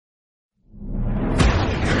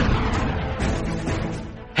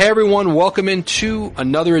Hey everyone, welcome into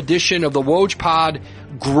another edition of the Woj Pod.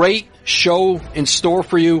 Great show in store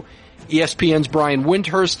for you. ESPN's Brian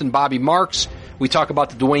Windhorst and Bobby Marks. We talk about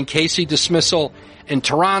the Dwane Casey dismissal in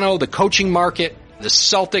Toronto, the coaching market, the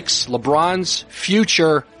Celtics, LeBron's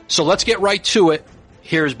future. So let's get right to it.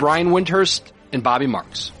 Here's Brian Windhorst and Bobby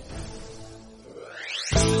Marks.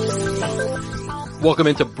 Welcome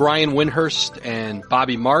into Brian Windhorst and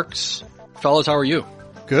Bobby Marks. Fellas, how are you?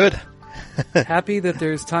 Good. Happy that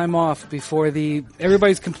there's time off before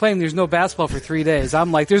everybody's complaining there's no basketball for 3 days.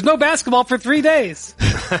 I'm like, there's no basketball for 3 days.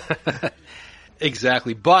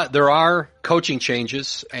 Exactly. But there are coaching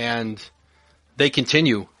changes and they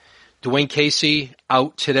continue. Dwane Casey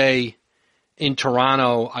out today in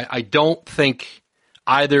Toronto. I don't think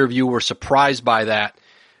either of you were surprised by that,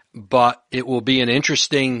 but it will be an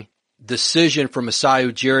interesting decision for Masai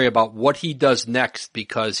Ujiri about what he does next,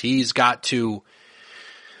 because he's got to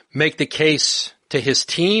make the case to his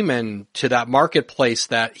team and to that marketplace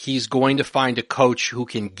that he's going to find a coach who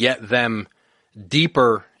can get them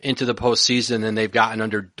deeper into the postseason than they've gotten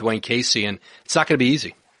under Dwane Casey, and it's not going to be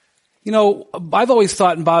easy. You know, I've always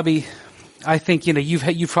thought, and Bobby, I think, you know,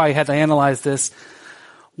 you've probably had to analyze this.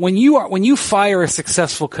 When you fire a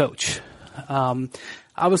successful coach,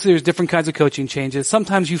 obviously there's different kinds of coaching changes.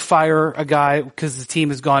 Sometimes you fire a guy because the team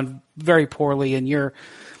has gone very poorly and you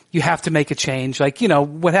have to make a change. Like, you know,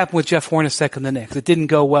 what happened with Jeff Hornacek and the Knicks. It didn't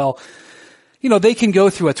go well. You know, they can go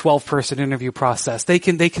through a 12-person interview process. They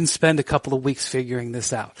can spend a couple of weeks figuring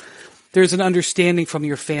this out. There's an understanding from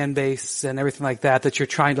your fan base and everything like that you're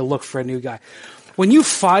trying to look for a new guy. When you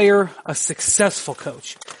fire a successful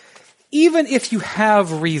coach, even if you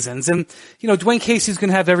have reasons, and, you know, Dwane Casey's going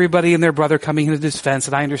to have everybody and their brother coming into his defense,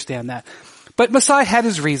 and I understand that. But Masai had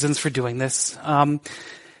his reasons for doing this.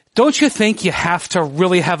 Don't you think you have to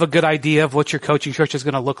really have a good idea of what your coaching search is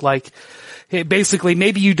going to look like? Basically,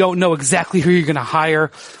 maybe you don't know exactly who you're going to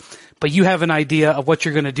hire, but you have an idea of what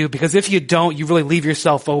you're going to do, because if you don't, you really leave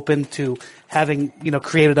yourself open to having, you know,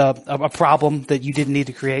 created a problem that you didn't need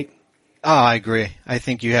to create. Oh, I agree. I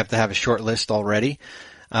think you have to have a short list already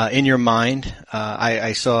in your mind.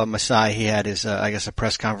 I saw Masai. He had his, I guess, a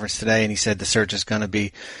press conference today, and he said the search is going to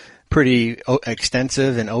be pretty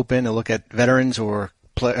extensive and open to look at veterans or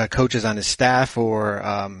coaches on his staff or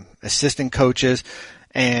assistant coaches.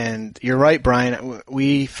 And you're right, Brian.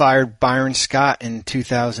 We fired Byron Scott in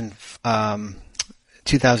 2003,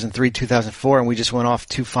 2004, and we just went off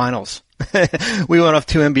 2 finals. We went off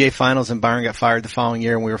 2 NBA finals, and Byron got fired the following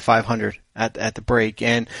year, and we were 500 at the break.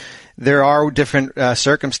 And there are different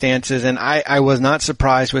circumstances, and I was not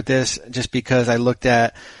surprised with this, just because I looked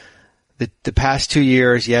at the past 2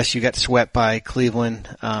 years. Yes, you got swept by Cleveland,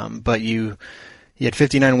 but you had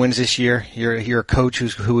 59 wins this year. You're a coach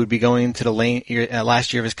who would be going into the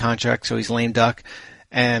last year of his contract, so he's lame duck.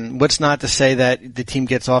 And what's not to say that the team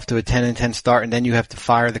gets off to a 10-10 start, and then you have to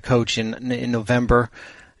fire the coach in November.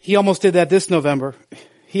 He almost did that this November.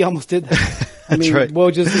 He almost did that. I mean, right.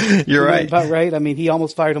 Woj You're right. About right. I mean, he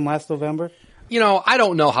almost fired him last November. You know, I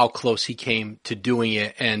don't know how close he came to doing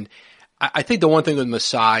it, and I think the one thing with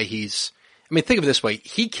Masai, think of it this way.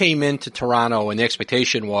 He came into Toronto and the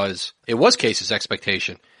expectation it was Casey's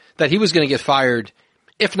expectation that he was going to get fired,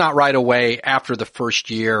 if not right away, after the first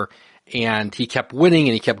year. And he kept winning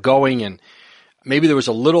and he kept going. And maybe there was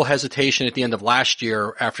a little hesitation at the end of last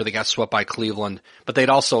year after they got swept by Cleveland, but they'd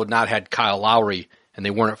also not had Kyle Lowry and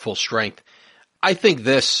they weren't at full strength. I think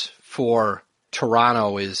this for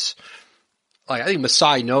Toronto is, I think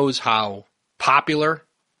Masai knows how popular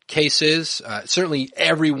Case is. Certainly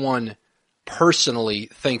everyone personally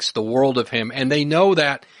thinks the world of him, and they know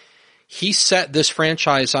that he set this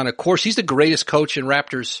franchise on a course. He's the greatest coach in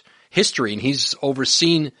Raptors history, and he's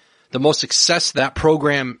overseen the most success that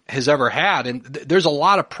program has ever had. And there's a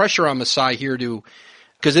lot of pressure on Masai here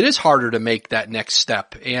because it is harder to make that next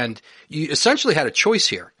step. And you essentially had a choice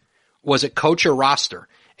here. Was it coach or roster?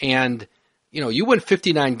 And, you know, you win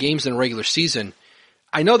 59 games in a regular season.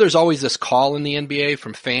 I know there's always this call in the NBA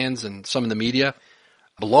from fans and some in the media,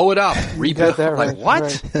 blow it up, rebuild. Like,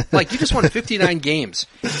 what? Right. Like, you just won 59 games,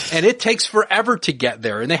 and it takes forever to get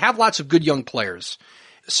there, and they have lots of good young players.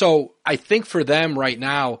 So I think for them right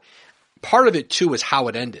now, part of it too is how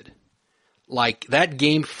it ended. Like, that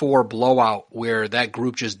Game 4 blowout where that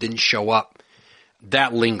group just didn't show up,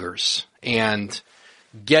 that lingers. And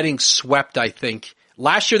getting swept, I think,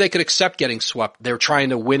 last year they could accept getting swept. They were trying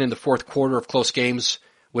to win in the fourth quarter of close games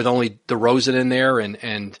with only DeRozan in there,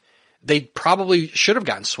 and they probably should have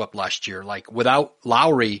gotten swept last year. Like, without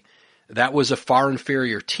Lowry, that was a far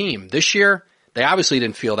inferior team. This year, they obviously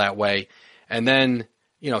didn't feel that way. And then,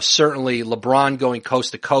 you know, certainly LeBron going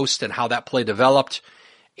coast to coast and how that play developed.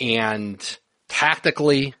 and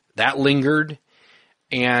tactically that lingered.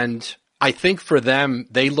 And I think for them,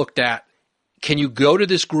 they looked at, can you go to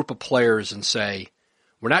this group of players and say,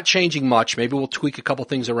 we're not changing much. Maybe we'll tweak a couple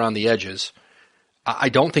things around the edges. I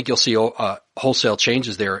don't think you'll see wholesale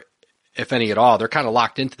changes there, if any at all. They're kind of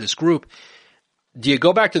locked into this group. Do you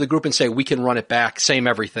go back to the group and say, we can run it back, same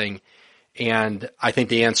everything? And I think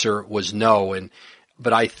the answer was no.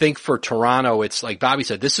 But I think for Toronto, it's like Bobby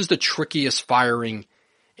said, this is the trickiest firing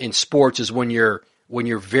in sports, is when you're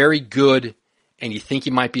very good and you think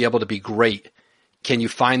you might be able to be great. Can you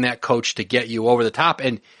find that coach to get you over the top?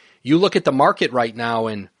 And you look at the market right now,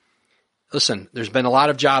 and listen, there's been a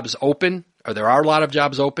lot of jobs open, or there are a lot of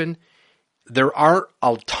jobs open. There aren't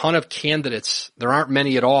a ton of candidates. There aren't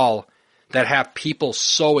many at all that have people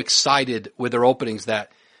so excited with their openings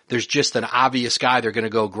that there's just an obvious guy they're going to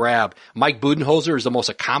go grab. Mike Budenholzer is the most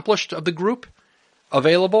accomplished of the group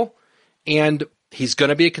available, and he's going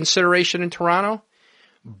to be a consideration in Toronto,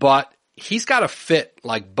 but he's got to fit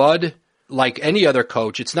like Bud, like any other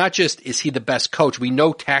coach. It's not just, is he the best coach? We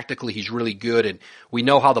know tactically he's really good, and we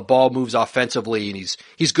know how the ball moves offensively, and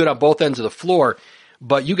he's good on both ends of the floor.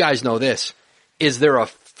 But you guys know this. Is there a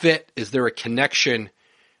fit? Is there a connection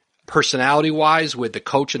personality-wise with the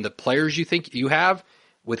coach and the players you think you have,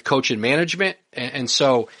 with coach and management? And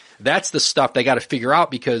so that's the stuff they got to figure out,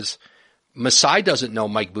 because Masai doesn't know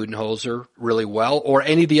Mike Budenholzer really well, or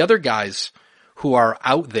any of the other guys who are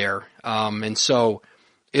out there. And so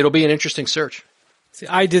it'll be an interesting search. See,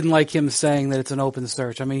 I didn't like him saying that it's an open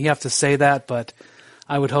search. I mean, you have to say that, but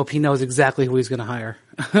I would hope he knows exactly who he's going to hire.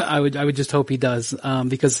 I would just hope he does,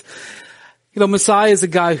 because, Masai is a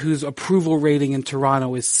guy whose approval rating in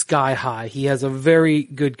Toronto is sky high. He has a very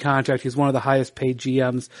good contract. He's one of the highest paid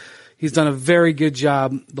GMs. He's done a very good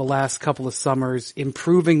job the last couple of summers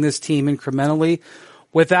improving this team incrementally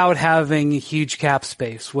without having huge cap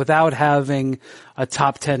space, without having a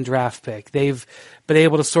top 10 draft pick. They've been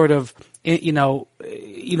able to sort of,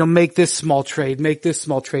 make this small trade,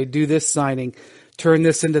 do this signing, turn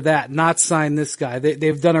this into that, not sign this guy.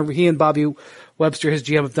 He and Bobby Webster, his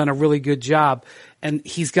GM, have done a really good job. And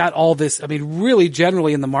he's got all this, really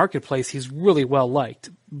generally in the marketplace, he's really well liked.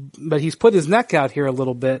 But he's put his neck out here a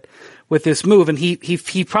little bit with this move, and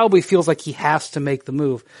he probably feels like he has to make the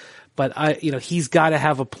move. But he's got to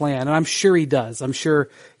have a plan, and I'm sure he does. I'm sure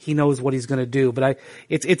he knows what he's going to do. But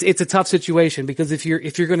it's a tough situation, because if you're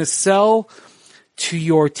going to sell to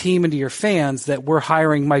your team and to your fans that we're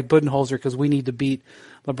hiring Mike Budenholzer because we need to beat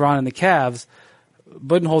LeBron and the Cavs,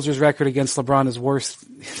 Budenholzer's record against LeBron is worse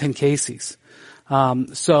than Casey's. And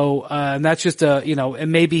that's just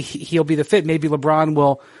and maybe he'll be the fit. Maybe LeBron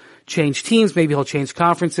will change teams. Maybe he'll change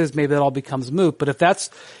conferences. Maybe that all becomes moot. But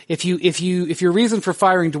if your reason for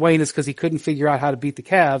firing Dwane is because he couldn't figure out how to beat the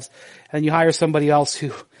Cavs, and you hire somebody else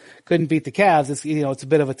who couldn't beat the Cavs, it's a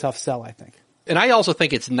bit of a tough sell, I think. And I also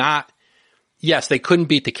think it's not, yes, they couldn't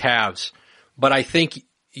beat the Cavs, but I think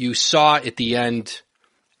you saw at the end,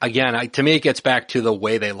 again, to me it gets back to the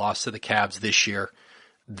way they lost to the Cavs this year,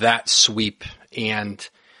 that sweep, and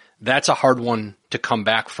that's a hard one to come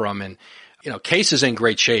back from. And Case is in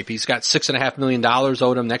great shape. He's got $6.5 million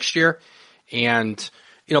owed him next year. And,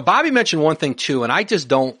 Bobby mentioned one thing too, and I just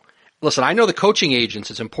don't, listen, I know the coaching agents,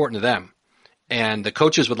 it's important to them, and the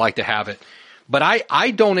coaches would like to have it, but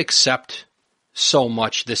I don't accept so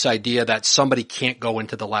much this idea that somebody can't go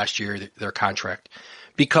into the last year of their contract,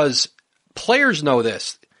 because players know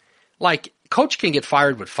this. Like, coach can get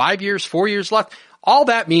fired with 5 years, 4 years left. All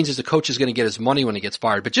that means is the coach is going to get his money when he gets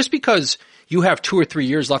fired. But just because you have 2 or 3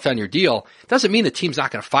 years left on your deal doesn't mean the team's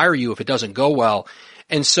not going to fire you if it doesn't go well.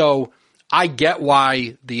 And so I get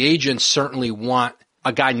why the agents certainly want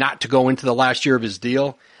a guy not to go into the last year of his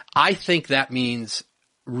deal. I think that means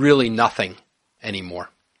really nothing anymore.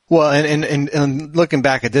 Well, and looking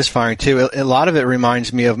back at this firing too, a lot of it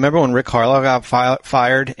reminds me of, remember when Rick Harlow got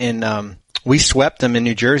fired and we swept him in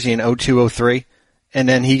New Jersey in 02-03, and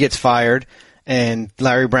then he gets fired, and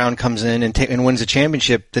Larry Brown comes in and wins the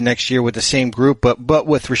championship the next year with the same group, but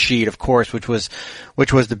with Rasheed, of course, which was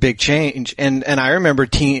the big change. And I remember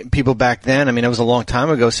people back then, it was a long time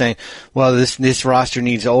ago, saying, well, this roster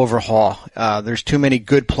needs an overhaul. There's too many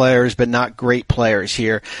good players, but not great players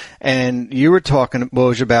here. And you were talking,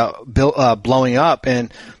 Woj, about blowing up,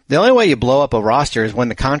 and the only way you blow up a roster is when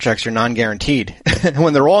the contracts are non-guaranteed.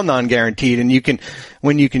 When they're all non-guaranteed, and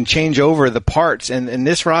when you can change over the parts. And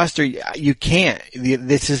this roster, you can't.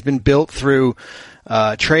 This has been built through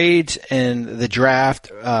trades and the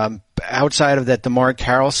draft. Outside of that DeMar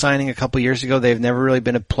Carroll signing a couple years ago, they've never really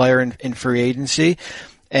been a player in free agency.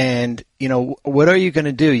 And, what are you going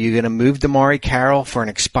to do? You're going to move DeMari Carroll for an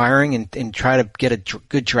expiring and try to get a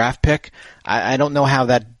good draft pick? I don't know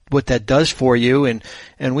what that does for you. And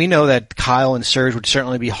we know that Kyle and Serge would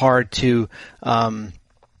certainly be hard to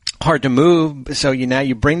move. So now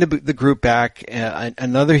you bring the group back,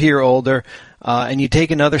 another year older, and you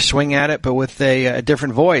take another swing at it, but with a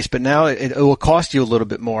different voice. But now it will cost you a little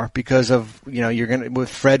bit more because of, you're going to, with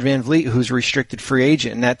Fred VanVleet, who's a restricted free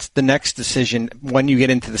agent. And that's the next decision when you get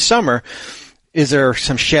into the summer. Is there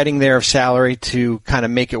some shedding there of salary to kind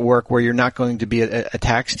of make it work where you're not going to be a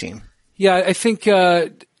tax team? Yeah, I think,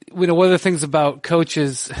 one of the things about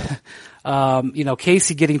coaches,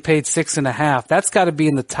 Casey getting paid $6.5, that's got to be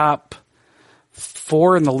in the top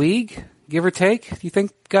 4 in the league, give or take. Do you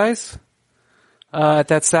think, guys, at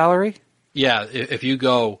that salary? Yeah. If you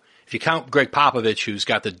count Greg Popovich, who's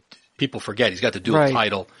got people forget, he's got the dual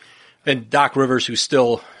title, and Doc Rivers, who's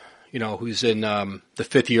still, who's in, the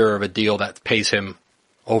 5th year of a deal that pays him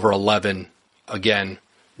over 11, again,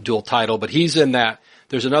 dual title, but he's in that.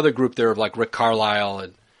 There's another group there of like Rick Carlisle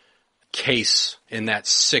and Case in that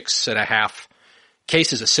 6.5.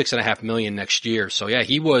 Case is a $6.5 million next year. So yeah,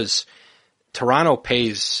 Toronto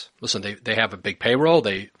pays, listen, they have a big payroll.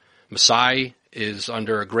 Masai is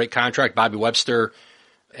under a great contract. Bobby Webster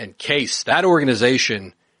and Case, that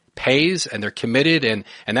organization pays and they're committed. And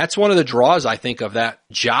that's one of the draws, I think, of that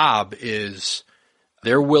job is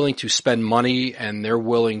they're willing to spend money and they're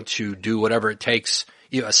willing to do whatever it takes.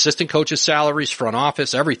 Assistant coaches' salaries, front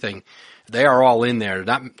office, everything. They are all in there.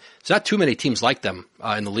 There's not too many teams like them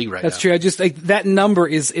in the league right now. That's true. I just that number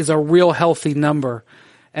is a real healthy number.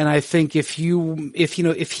 And I think if he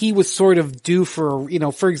was sort of due for,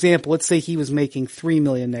 for example, let's say he was making $3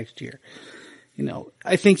 million next year.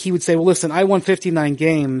 I think he would say, well, listen, I won 59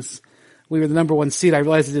 games. We were the number 1 seed. I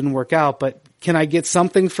realized it didn't work out, but can I get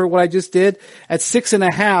something for what I just did? At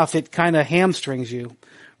 6.5, it kind of hamstrings you,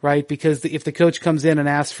 right? Because if the coach comes in and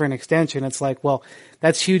asks for an extension, it's like, well,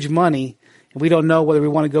 that's huge money. And we don't know whether we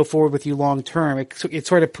want to go forward with you long term. It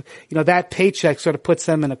sort of, that paycheck sort of puts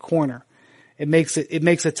them in a corner. It makes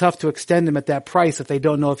it tough to extend him at that price if they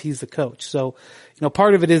don't know if he's the coach. So,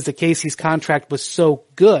 part of it is that Casey's contract was so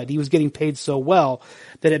good. He was getting paid so well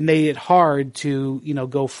that it made it hard to,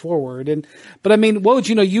 go forward. But I mean,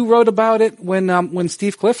 Woj, you wrote about it when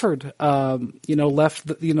Steve Clifford, left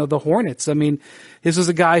the Hornets. I mean, this was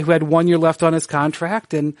a guy who had 1 year left on his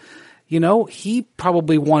contract and, he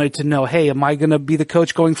probably wanted to know, hey, am I going to be the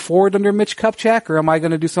coach going forward under Mitch Kupchak or am I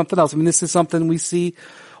going to do something else? I mean, this is something we see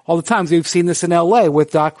all the time. We've seen this in LA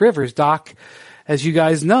with Doc Rivers. Doc, as you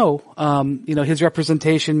guys know, his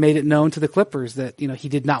representation made it known to the Clippers that, he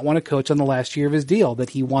did not want to coach on the last year of his deal, that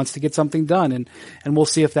he wants to get something done. And we'll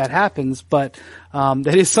see if that happens. But,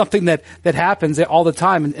 that is something that happens all the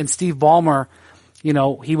time. And Steve Ballmer,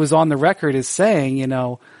 he was on the record as saying, and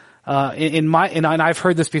I've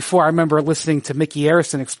heard this before. I remember listening to Mickey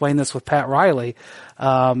Arison explain this with Pat Riley.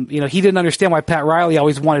 He didn't understand why Pat Riley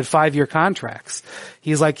always wanted 5-year contracts.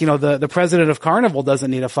 He's like, the president of Carnival doesn't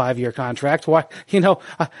need a 5-year contract. Why,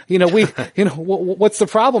 what's the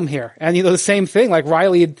problem here? And, the same thing, like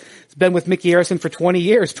Riley had been with Mickey Arison for 20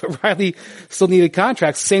 years, but Riley still needed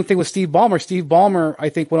contracts. Same thing with Steve Ballmer. Steve Ballmer, I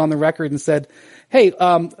think, went on the record and said, hey,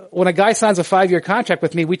 when a guy signs a 5-year contract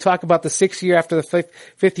with me, we talk about the 6th year after the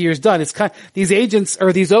fifth year is done. It's kind of, these agents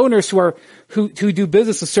or these owners who do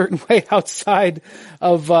business a certain way outside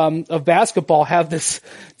of basketball have this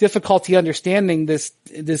difficulty understanding these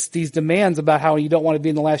demands about how you don't want to be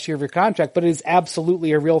in the last year of your contract, but it is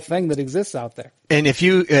absolutely a real thing that exists out there. And if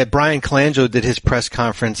Brian Colangelo did his press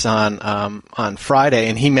conference on Friday,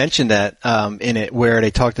 and he mentioned that, in it, where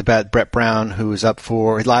they talked about Brett Brown, who was up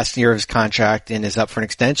for his last year of his contract and is up for an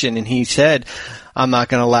extension. And he said, I'm not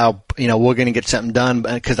going to allow, we're going to get something done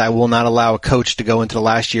because I will not allow a coach to go into the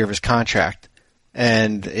last year of his contract.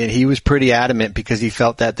 And he was pretty adamant because he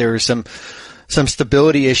felt that there was some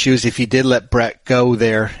stability issues if he did let Brett go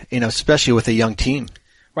there, especially with a young team.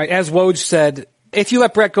 Right. As Woj said, if you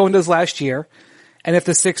let Brett go into his last year, and if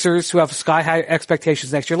the Sixers, who have sky high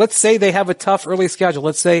expectations next year, let's say they have a tough early schedule.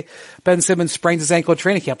 Let's say Ben Simmons sprains his ankle at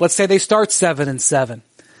training camp. Let's say they start 7-7.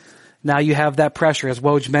 Now you have that pressure, as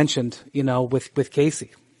Woj mentioned, with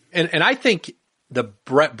Casey. And I think the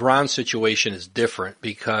Brett Brown situation is different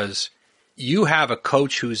because you have a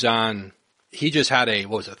coach who's he just had a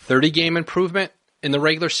 30-game improvement in the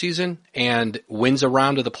regular season and wins a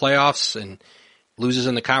round of the playoffs and loses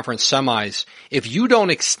in the conference semis. If you don't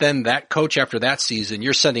extend that coach after that season,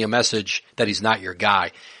 you're sending a message that he's not your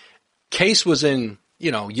guy. Case was in,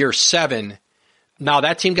 year 7. Now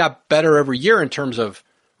that team got better every year in terms of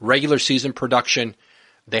regular season production,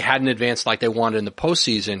 they hadn't advanced like they wanted in the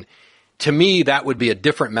postseason. To me, that would be a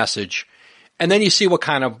different message. And then you see what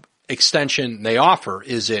kind of extension they offer.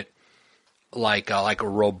 Is it like a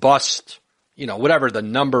robust, whatever the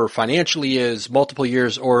number financially is, multiple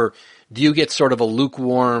years, or do you get sort of a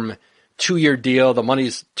lukewarm 2-year deal? The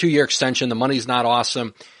money's 2-year extension. The money's not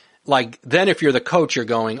awesome. Like then if you're the coach, you're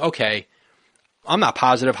going, okay, I'm not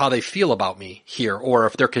positive how they feel about me here, or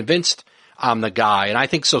if they're convinced I'm the guy. And I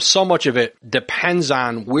think so much of it depends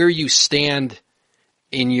on where you stand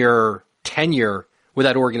in your tenure with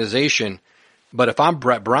that organization. But if I'm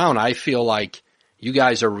Brett Brown, I feel like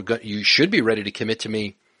you should be ready to commit to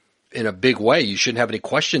me in a big way. You shouldn't have any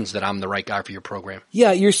questions that I'm the right guy for your program.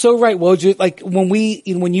 Yeah, you're so right, Woj. Like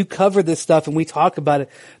when you cover this stuff and we talk about it,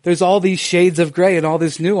 there's all these shades of gray and all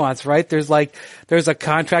this nuance, right? There's a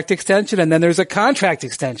contract extension and then there's a contract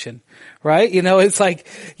extension, right? It's like,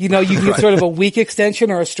 you get sort of a weak extension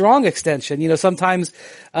or a strong extension. Sometimes,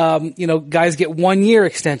 guys get 1-year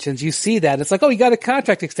extensions. You see that. It's like, oh, you got a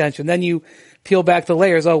contract extension. Then you peel back the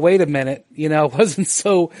layers. Oh, wait a minute. It wasn't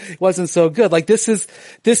so good. Like this is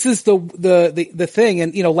the thing.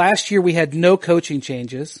 And, last year we had no coaching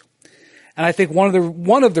changes. And I think one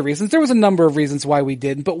of the reasons, there was a number of reasons why we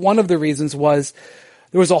didn't, but one of the reasons was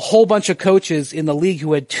there was a whole bunch of coaches in the league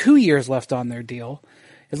who had 2 years left on their deal.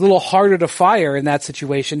 It's a little harder to fire in that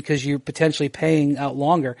situation because you're potentially paying out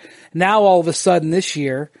longer. Now all of a sudden this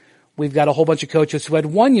year, we've got a whole bunch of coaches who had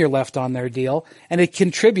 1 year left on their deal, and it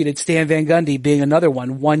contributed, Stan Van Gundy being another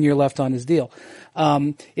 1 year left on his deal.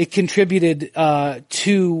 It contributed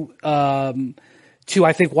to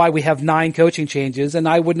I think why we have 9 coaching changes, and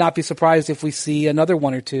I would not be surprised if we see another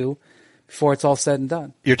 1 or 2 before it's all said and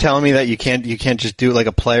done. You're telling me that you can't just do it like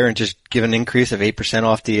a player and just give an increase of 8%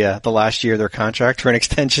 off the last year of their contract for an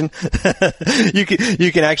extension. You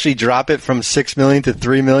can actually drop it from $6 million to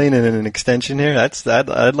 $3 million in an extension here.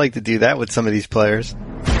 I'd like to do that with some of these players.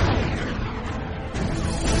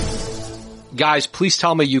 Guys, please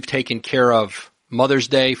tell me you've taken care of Mother's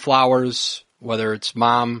Day flowers, whether it's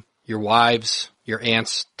mom, your wives, your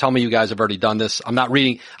aunts. Tell me you guys have already done this. I'm not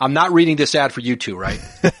reading this ad for you two, right?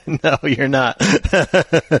 No, you're not.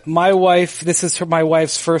 This is my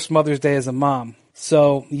wife's first Mother's Day as a mom.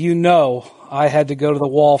 So, I had to go to the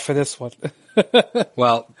wall for this one.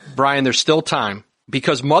 Well, Brian, there's still time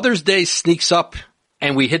because Mother's Day sneaks up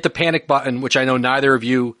and we hit the panic button, which I know neither of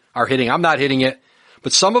you are hitting. I'm not hitting it,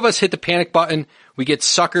 but some of us hit the panic button. We get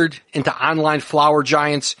suckered into online flower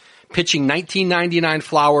giants pitching $19.99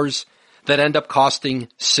 flowers that end up costing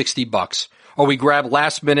 $60. Or we grab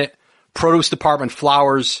last minute produce department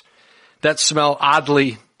flowers that smell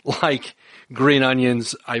oddly like green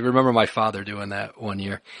onions. I remember my father doing that one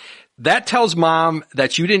year. That tells mom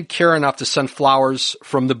that you didn't care enough to send flowers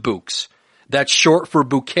from the Bouqs. That's short for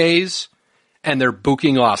bouquets, and they're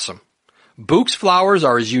bouquing awesome. Bouqs flowers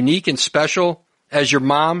are as unique and special as your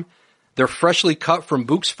mom. They're freshly cut from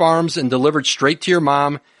Bouqs farms and delivered straight to your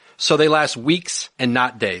mom, so they last weeks and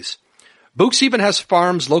not days. Bouqs even has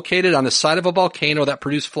farms located on the side of a volcano that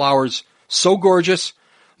produce flowers so gorgeous,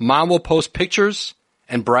 mom will post pictures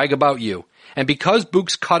and brag about you. And because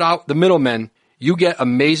Bouqs cut out the middlemen, you get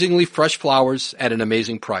amazingly fresh flowers at an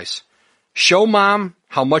amazing price. Show mom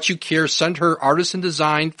how much you care. Send her artisan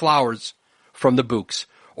designed flowers from the Bouqs.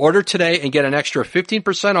 Order today and get an extra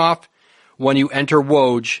 15% off when you enter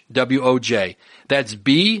Woj, W-O-J. That's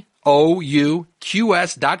BOUQS.com.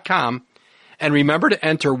 And remember to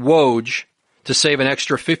enter Woj to save an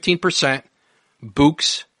extra 15%,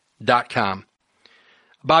 Bouqs.com.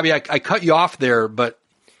 Bobby, I cut you off there, but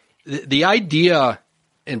the idea,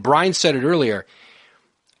 and Brian said it earlier,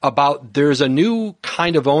 about there's a new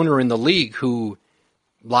kind of owner in the league who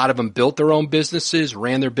a lot of them built their own businesses,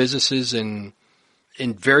 ran their businesses in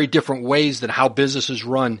very different ways than how businesses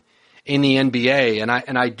run in the NBA.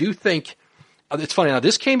 And I do think, it's funny, now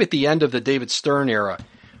this came at the end of the David Stern era,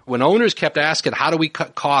 when owners kept asking, how do we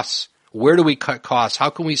cut costs? Where do we cut costs? How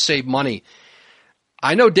can we save money?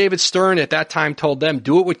 I know David Stern at that time told them,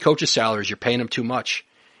 do it with coaches' salaries. You're paying them too much.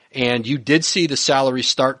 And you did see the salaries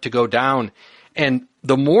start to go down. And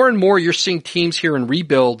the more and more you're seeing teams here in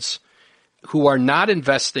rebuilds who are not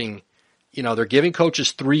investing, they're giving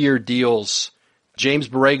coaches 3-year deals. James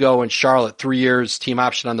Borrego in Charlotte, 3 years, team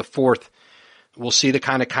option on the 4th. We'll see the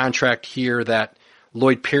kind of contract here that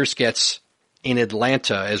Lloyd Pierce gets in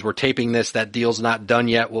Atlanta. As we're taping this, that deal's not done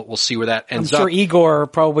yet. We'll see where that ends up. I'm sure Igor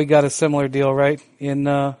probably got a similar deal, right,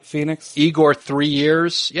 in Phoenix? Igor, 3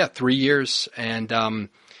 years. Yeah, 3 years. And,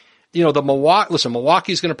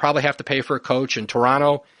 Milwaukee's going to probably have to pay for a coach, and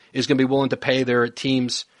Toronto is going to be willing to pay their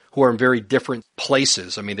teams who are in very different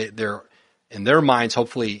places. I mean, they're in their minds,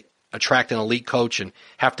 hopefully attract an elite coach and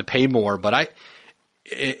have to pay more. But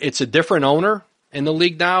it's a different owner in the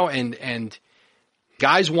league now, and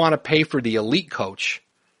guys want to pay for the elite coach,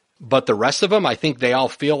 but the rest of them, I think they all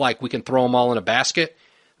feel like we can throw them all in a basket,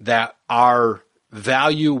 that our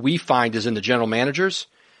value we find is in the general managers,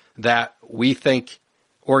 that we think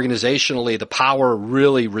organizationally the power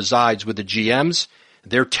really resides with the GMs.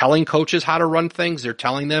 They're telling coaches how to run things. They're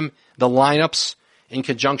telling them the lineups in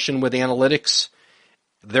conjunction with analytics.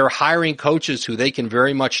 They're hiring coaches who they can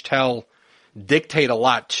very much tell dictate a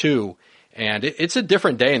lot too. And it's a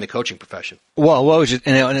different day in the coaching profession. Well,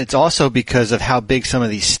 and it's also because of how big some of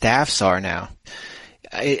these staffs are now.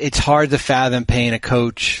 It's hard to fathom paying a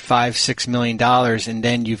coach $5-6 million, and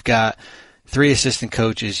then you've got 3 assistant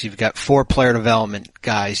coaches, you've got 4 player development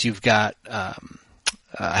guys, you've got a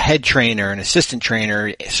head trainer, an assistant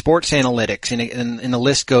trainer, sports analytics, and the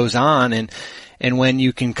list goes on. And when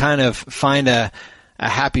you can kind of find a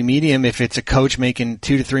happy medium, if it's a coach making $2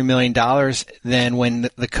 to $3 million, then when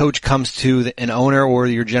the coach comes to an owner or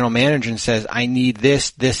your general manager and says, I need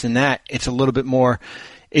this, and that, it's a little bit more,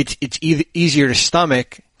 it's easier to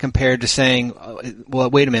stomach compared to saying, well,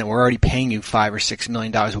 wait a minute, we're already paying you $5 or $6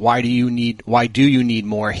 million. Why do you need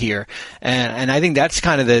more here? And I think that's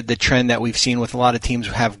kind of the trend that we've seen with a lot of teams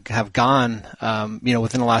who have gone,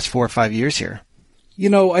 within the last 4 or 5 years here.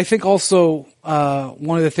 I think also,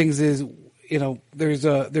 one of the things is,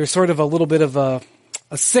 there's sort of a little bit of a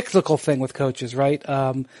cyclical thing with coaches, right?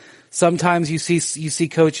 Sometimes you see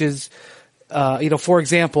coaches, for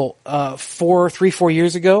example, 4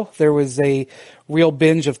 years ago, there was a real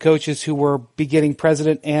binge of coaches who were beginning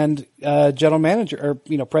president and general manager,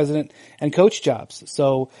 or president and coach jobs.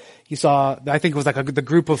 So you saw, I think it was like the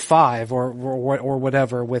group of 5 or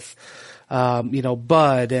whatever with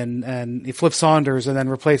Bud and Flip Saunders, and then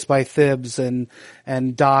replaced by Thibs and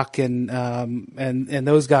Doc and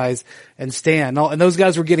those guys and Stan. And those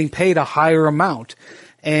guys were getting paid a higher amount,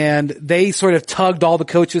 and they sort of tugged all the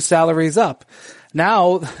coaches' salaries up.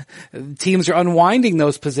 Now teams are unwinding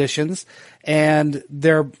those positions, and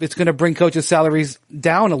it's going to bring coaches' salaries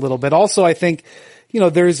down a little bit. Also, I think,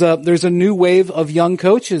 there's a new wave of young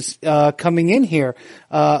coaches coming in here.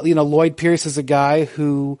 Lloyd Pierce is a guy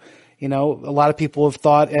who, a lot of people have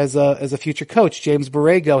thought as a future coach. James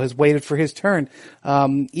Borrego has waited for his turn.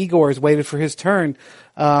 Igor has waited for his turn.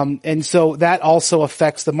 And so that also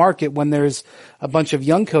affects the market when there's a bunch of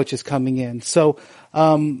young coaches coming in. So,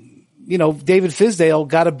 David Fizdale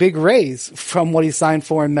got a big raise from what he signed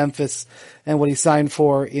for in Memphis and what he signed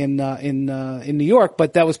for in New York,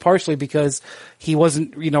 but that was partially because he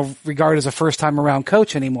wasn't, regarded as a first time around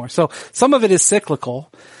coach anymore. So some of it is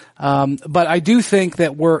cyclical. But I do think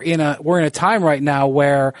that we're in a time right now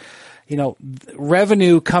where,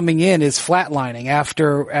 revenue coming in is flatlining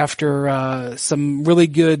after some really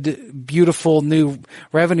good, beautiful new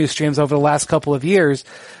revenue streams over the last couple of years.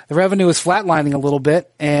 The revenue is flatlining a little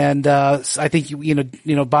bit. And, I think,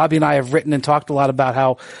 Bobby and I have written and talked a lot about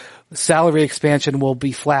how salary expansion will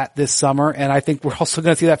be flat this summer, and I think we're also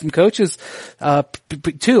going to see that from coaches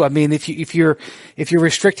too. I mean, if you're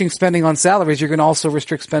restricting spending on salaries, you're going to also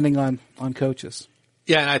restrict spending on coaches.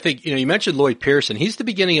 Yeah, and I think you mentioned Lloyd Pearson. He's the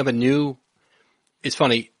beginning of a new. It's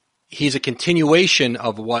funny. He's a continuation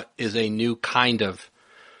of what is a new kind of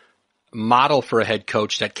model for a head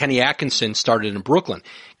coach that Kenny Atkinson started in Brooklyn.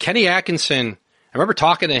 Kenny Atkinson, I remember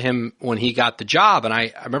talking to him when he got the job, and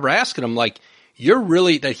I remember asking him, like, he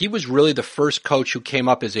was really the first coach who came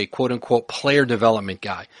up as a quote unquote player development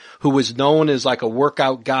guy, who was known as like a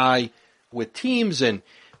workout guy with teams and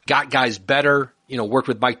got guys better, worked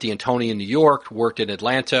with Mike D'Antoni in New York, worked in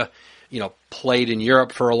Atlanta, played in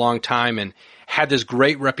Europe for a long time and had this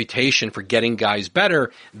great reputation for getting guys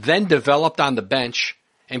better, then developed on the bench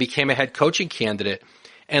and became a head coaching candidate.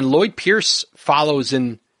 And Lloyd Pierce follows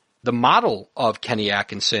in the model of Kenny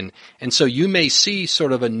Atkinson. And so you may see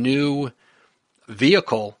sort of a new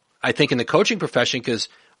vehicle, I think, in the coaching profession, because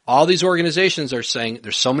all these organizations are saying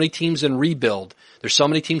there's so many teams in rebuild. There's so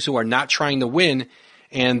many teams who are not trying to win.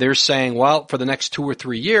 And they're saying, well, for the next 2 or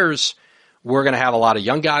 3 years, we're going to have a lot of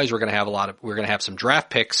young guys. We're going to have some draft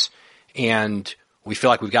picks, and we feel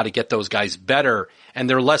like we've got to get those guys better. And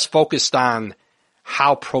they're less focused on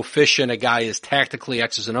how proficient a guy is tactically,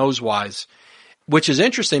 X's and O's wise, which is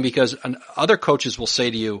interesting because other coaches will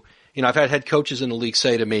say to you, I've had head coaches in the league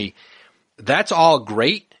say to me, that's all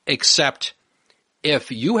great, except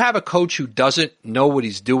if you have a coach who doesn't know what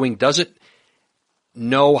he's doing, doesn't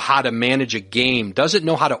know how to manage a game, doesn't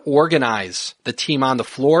know how to organize the team on the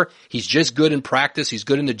floor, he's just good in practice, he's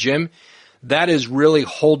good in the gym, that is really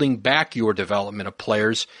holding back your development of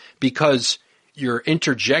players, because you're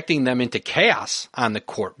interjecting them into chaos on the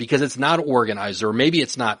court because it's not organized, or maybe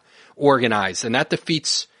it's not organized, and that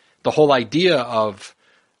defeats the whole idea of,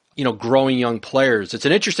 growing young players. It's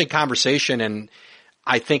an interesting conversation, and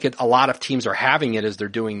I think a lot of teams are having it as they're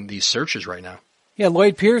doing these searches right now. Yeah,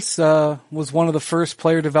 Lloyd Pierce was one of the first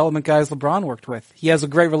player development guys LeBron worked with. He has a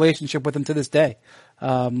great relationship with him to this day.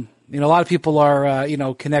 A lot of people are,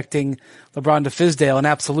 connecting LeBron to Fizdale, and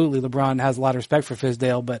absolutely LeBron has a lot of respect for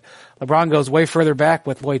Fizdale, but LeBron goes way further back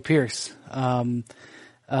with Lloyd Pierce. And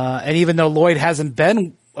even though Lloyd hasn't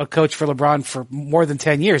been a coach for LeBron for more than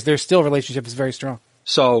 10 years, their still relationship is very strong.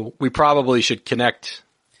 So we probably should connect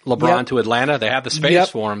LeBron to Atlanta. They have the space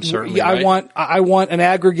for him, certainly. Yeah, right? I want an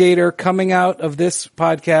aggregator coming out of this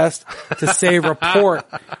podcast to say report,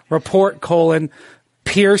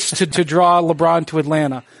 Pierce to draw LeBron to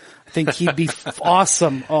Atlanta. I think he'd be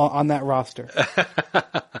awesome on that roster.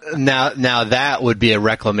 Now that would be a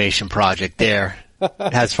reclamation project there,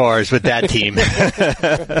 as far as with that team.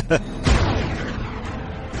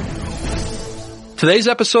 Today's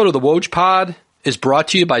episode of the Woj Pod is brought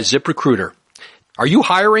to you by ZipRecruiter. Are you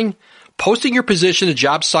hiring? Posting your position to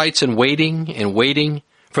job sites and waiting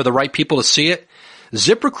for the right people to see it?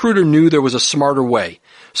 ZipRecruiter knew there was a smarter way,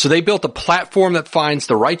 so they built a platform that finds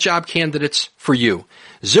the right job candidates for you.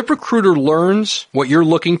 ZipRecruiter learns what you're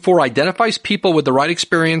looking for, identifies people with the right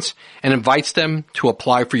experience, and invites them to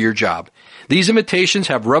apply for your job. These invitations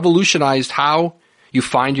have revolutionized how you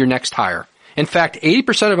find your next hire. In fact,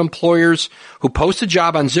 80% of employers who post a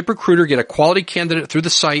job on ZipRecruiter get a quality candidate through the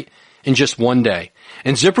site in just one day.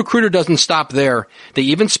 And ZipRecruiter doesn't stop there. They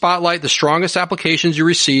even spotlight the strongest applications you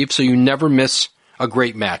receive so you never miss a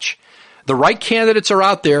great match. The right candidates are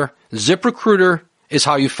out there. ZipRecruiter is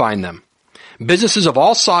how you find them. Businesses of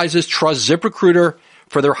all sizes trust ZipRecruiter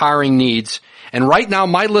for their hiring needs. And right now,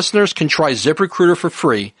 my listeners can try ZipRecruiter for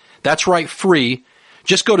free. That's right, free.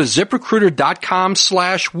 Just go to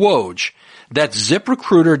ZipRecruiter.com/Woj. That's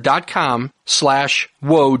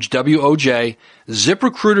ZipRecruiter.com/Woj, W-O-J.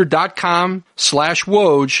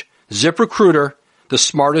 ZipRecruiter.com/Woj. ZipRecruiter, the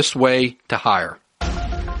smartest way to hire.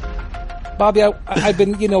 Bobby, I've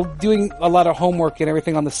been, doing a lot of homework and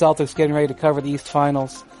everything on the Celtics, getting ready to cover the East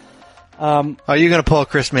Finals. Are you going to pull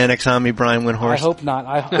Chris Mannix on me, Brian Windhorst? I hope not.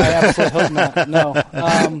 I absolutely hope not. No.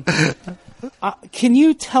 Can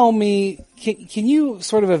you tell me, can you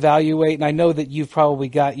sort of evaluate, and I know that you've probably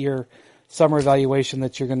got your summer evaluation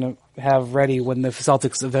that you're going to have ready when the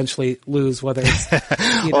Celtics eventually lose, whether it's,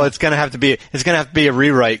 Well, it's going to have to be a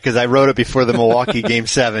rewrite because I wrote it before the Milwaukee Game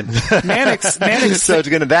 7. Mannix. So it's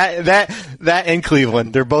going to, that in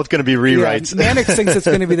Cleveland, they're both going to be rewrites. Yeah, Mannix thinks it's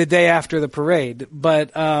going to be the day after the parade,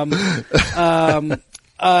 but,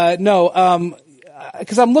 no,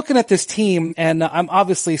 because I'm looking at this team and I'm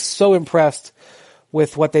obviously so impressed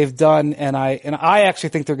with what they've done, and I actually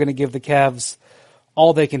think they're going to give the Cavs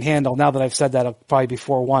all they can handle. Now that I've said that, I'll probably be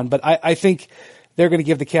 4-1, but I think they're going to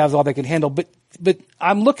give the Cavs all they can handle. But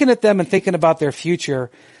I'm looking at them and thinking about their future,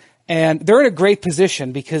 and they're in a great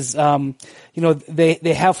position because,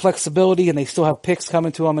 they have flexibility and they still have picks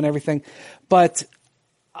coming to them and everything. But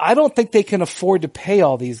I don't think they can afford to pay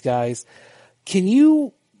all these guys. Can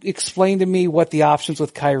you explain to me what the options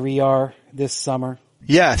with Kyrie are this summer?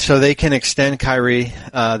 Yeah, so they can extend Kyrie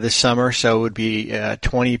this summer, so it would be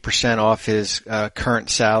 20% off his current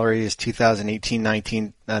salary, his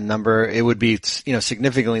 2018-19 number. It would be,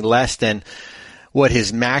 significantly less than what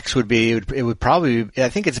his max would be. It would probably be, I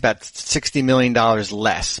think it's about $60 million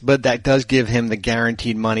less, but that does give him the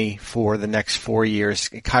guaranteed money for the next 4 years.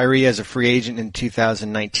 Kyrie as a free agent in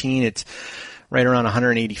 2019, it's right around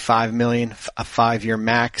 $185 million, a 5-year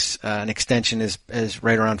max. An extension is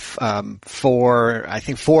right around 4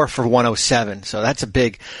 for 107. So that's a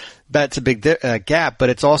big gap, but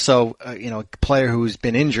it's also, a player who's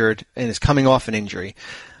been injured and is coming off an injury.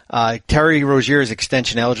 Terry Rozier is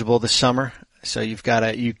extension eligible this summer. So you've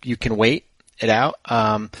got you can wait it out,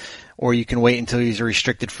 or you can wait until he's a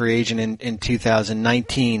restricted free agent in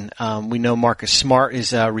 2019. We know Marcus Smart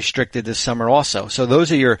is restricted this summer also. So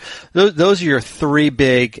those are your three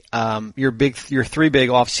big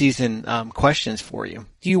off-season questions for you.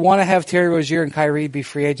 Do you want to have Terry Rozier and Kyrie be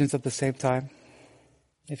free agents at the same time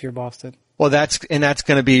if you're Boston? Well, that's going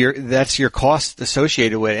to be your cost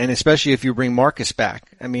associated with it, and especially if you bring Marcus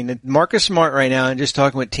back. I mean, Marcus Smart right now, and just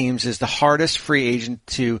talking with teams, is the hardest free agent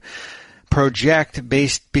to project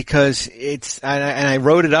because it's, and I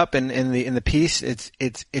wrote it up in the piece. It's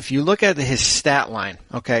if you look at his stat line,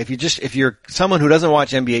 okay, if you're someone who doesn't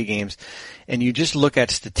watch NBA games and you just look at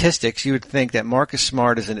statistics, you would think that Marcus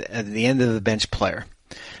Smart is at the end of the bench player.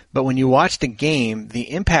 But when you watch the game,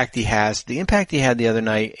 the impact he had the other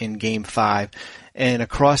night in Game 5 and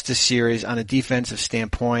across the series on a defensive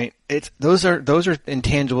standpoint, those are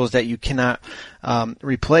intangibles that you cannot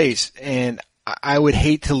replace. And I would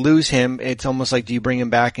hate to lose him. It's almost like, do you bring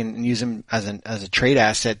him back and use him as a trade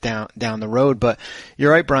asset down the road? But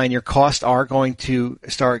you're right, Brian. Your costs are going to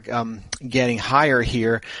start getting higher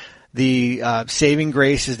here. The saving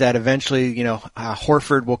grace is that eventually,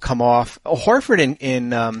 Horford will come off.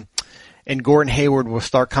 Horford and Gordon Hayward will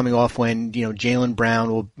start coming off when Jaylen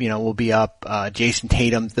Brown will be up. Jason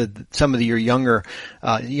Tatum, some of your younger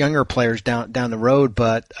players down the road.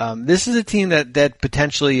 But this is a team that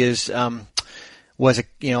potentially was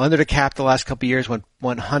under the cap the last couple of years,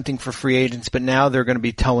 went hunting for free agents, but now they're going to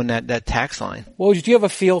be towing that tax line. Well, do you have a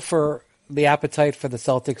feel for the appetite for the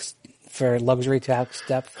Celtics for luxury tax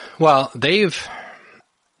depth? Well,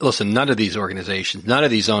 none of these organizations, none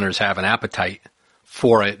of these owners have an appetite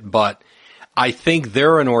for it, but I think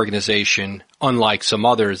they're an organization, unlike some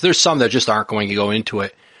others. There's some that just aren't going to go into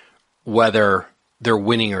it, whether they're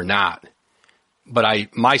winning or not.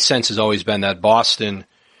 But my sense has always been that Boston,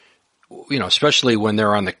 especially when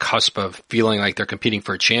they're on the cusp of feeling like they're competing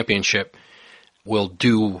for a championship, will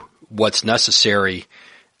do what's necessary.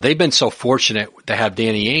 They've been so fortunate to have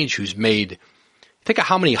Danny Ainge, who's made, think of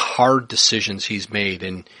how many hard decisions he's made.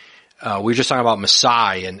 And we were just talking about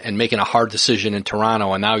Masai and making a hard decision in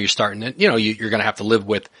Toronto, and now you're starting to, you're going to have to live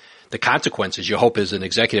with the consequences. You hope as an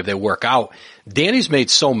executive they work out. Danny's made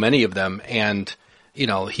so many of them, and,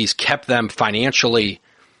 he's kept them financially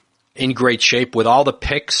in great shape with all the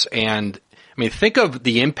picks. And think of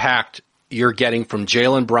the impact you're getting from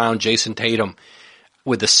Jaylen Brown, Jason Tatum,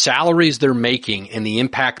 with the salaries they're making and the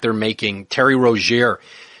impact they're making. Terry Rozier,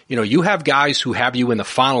 you have guys who have you in the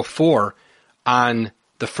Final Four on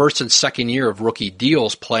the first and second year of rookie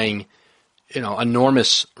deals playing,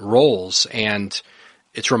 enormous roles. And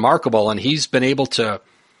it's remarkable. And he's been able to,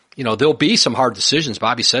 there'll be some hard decisions.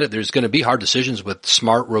 Bobby said it. There's going to be hard decisions with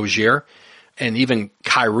Smart, Rozier. And even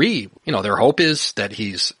Kyrie, their hope is that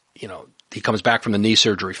he comes back from the knee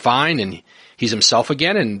surgery fine and he's himself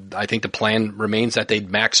again. And I think the plan remains that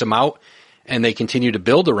they'd max him out and they continue to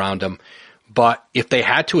build around him. But if they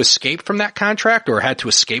had to escape from that contract or had to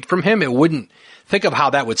escape from him, it wouldn't, think of how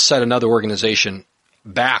that would set another organization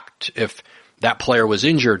back if that player was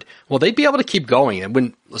injured. Well, they'd be able to keep going.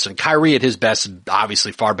 And Kyrie at his best is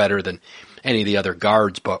obviously far better than any of the other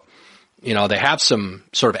guards, but they have some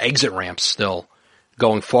sort of exit ramps still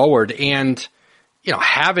going forward. And,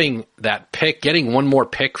 having that pick, getting one more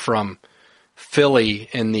pick from Philly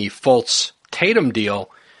in the Fultz Tatum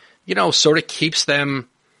deal, sort of keeps them,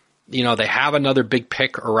 they have another big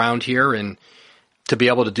pick around here and to be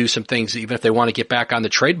able to do some things, even if they want to get back on the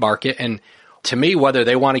trade market. And to me, whether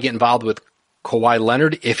they want to get involved with Kawhi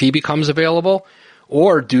Leonard if he becomes available,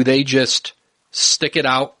 or do they just stick it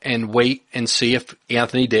out and wait and see if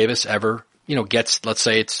Anthony Davis ever, gets, let's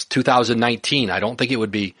say it's 2019. I don't think it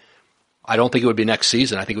would be next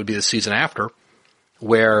season. I think it would be the season after,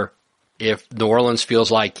 where if New Orleans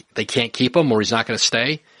feels like they can't keep him or he's not going to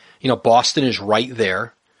stay, Boston is right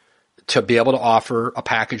there to be able to offer a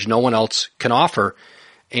package no one else can offer.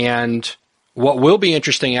 And what will be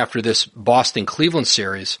interesting after this Boston-Cleveland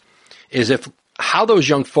series is how those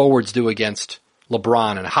young forwards do against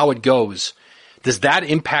LeBron and how it goes. Does that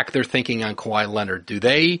impact their thinking on Kawhi Leonard?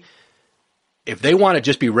 If they want to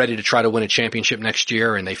just be ready to try to win a championship next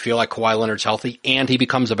year and they feel like Kawhi Leonard's healthy and he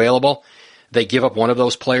becomes available, they give up one of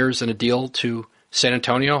those players in a deal to San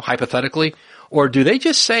Antonio, hypothetically? Or do they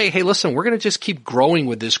just say, hey, listen, we're going to just keep growing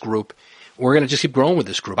with this group. We're going to just keep growing with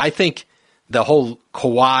this group. I think the whole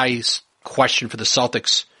Kawhi's question for the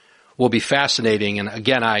Celtics will be fascinating. And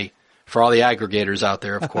again, for all the aggregators out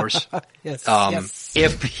there, of course, yes.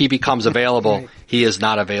 If he becomes available, right. He is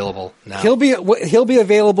not available now. He'll be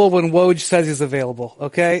available when Woj says he's available.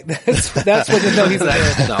 Okay, that's when you know he's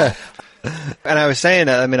available. No. And I was saying,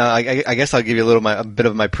 I guess I'll give you a bit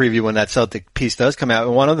of my preview when that Celtic piece does come out.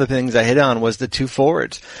 And one of the things I hit on was the two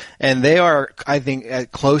forwards. And they are, I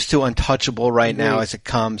think, close to untouchable right now as it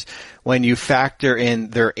comes when you factor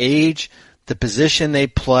in their age, the position they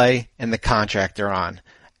play, and the contract they're on.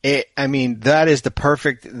 That is the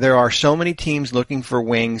perfect, there are so many teams looking for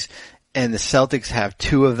wings, and the Celtics have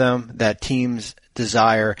two of them that teams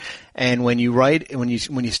desire. And when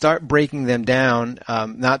you start breaking them down,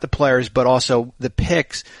 not the players, but also the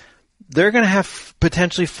picks, they're going to have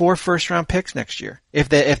potentially 4 first-round picks next year. If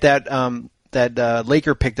that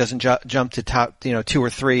Laker pick doesn't jump to top, 2 or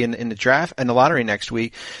 3 in the draft and the lottery next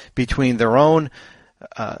week, between their own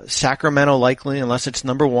Sacramento, likely, unless it's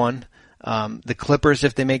number 1, the Clippers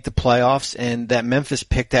if they make the playoffs, and that Memphis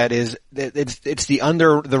pick that is it's the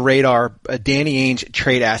under the radar Danny Ainge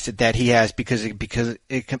trade asset that he has because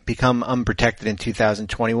it can become unprotected in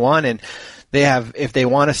 2021, and they have, if they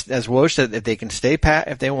want to, as Woj said, if they can stay pat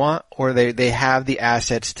if they want, or they have the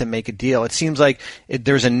assets to make a deal. It seems like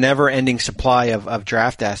there's a never ending supply of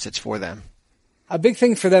draft assets for them. A big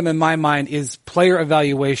thing for them in my mind is player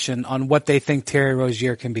evaluation on what they think Terry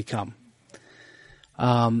Rozier can become.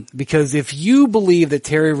 Because if you believe that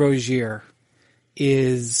Terry Rozier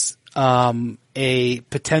is a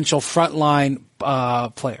potential frontline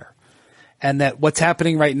player, and that what's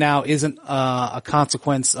happening right now isn't a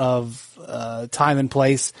consequence of time and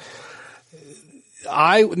place,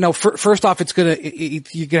 first off,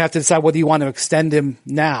 you're gonna have to decide whether you want to extend him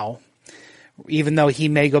now, even though he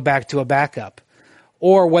may go back to a backup,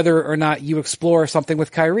 or whether or not you explore something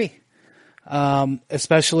with Kyrie.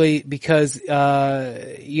 Especially because,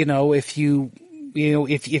 if you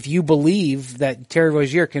believe that Terry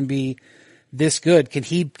Rozier can be this good, can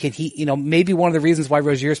he, maybe one of the reasons why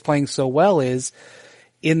Rozier is playing so well is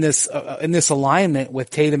in this alignment with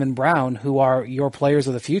Tatum and Brown, who are your players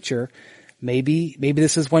of the future. Maybe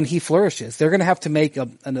this is when he flourishes. They're going to have to make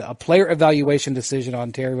a player evaluation decision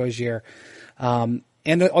on Terry Rozier. Or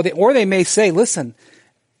they may say, listen,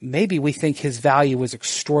 maybe we think his value is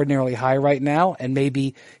extraordinarily high right now, and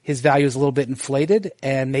maybe his value is a little bit inflated,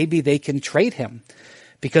 and maybe they can trade him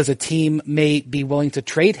because a team may be willing to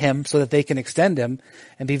trade him so that they can extend him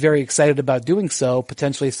and be very excited about doing so,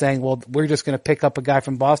 potentially saying, well, we're just going to pick up a guy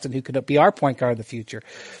from Boston who could be our point guard of the future.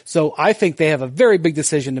 So I think they have a very big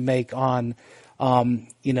decision to make on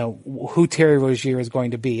who Terry Rozier is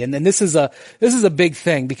going to be. And then this is a big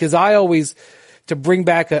thing because to bring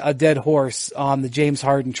back a dead horse on the James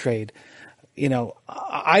Harden trade,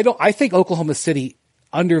 I think Oklahoma City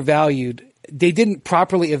undervalued. They didn't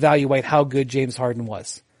properly evaluate how good James Harden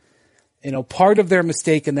was. Part of their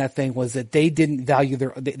mistake in that thing was that they didn't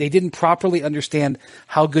they didn't properly understand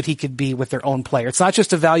how good he could be with their own player. It's not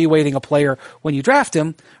just evaluating a player when you draft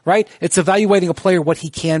him, right? It's evaluating a player what he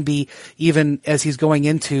can be even as he's going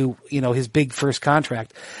into, his big first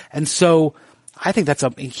contract. And so I think that's a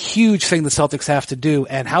huge thing the Celtics have to do,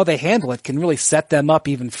 and how they handle it can really set them up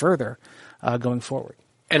even further going forward.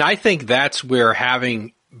 And I think that's where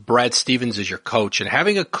having Brad Stevens as your coach and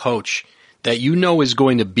having a coach that is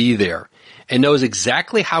going to be there and knows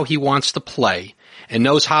exactly how he wants to play and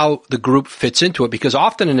knows how the group fits into it, because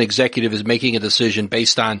often an executive is making a decision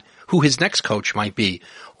based on who his next coach might be,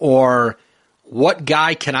 or what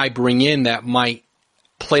guy can I bring in that might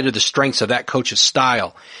play to the strengths of that coach's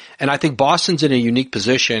style. And I think Boston's in a unique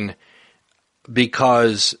position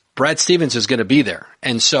because Brad Stevens is going to be there.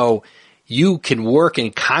 And so you can work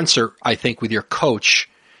in concert, I think, with your coach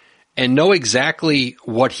and know exactly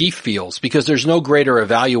what he feels, because there's no greater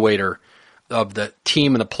evaluator of the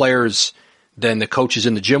team and the players than the coaches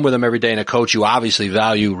in the gym with them every day, and a coach you obviously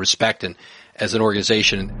value, respect, and as an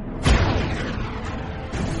organization.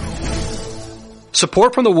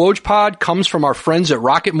 Support from the Woj Pod comes from our friends at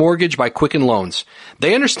Rocket Mortgage by Quicken Loans.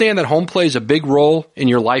 They understand that home plays a big role in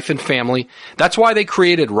your life and family. That's why they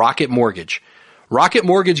created Rocket Mortgage. Rocket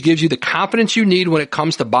Mortgage gives you the confidence you need when it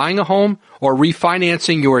comes to buying a home or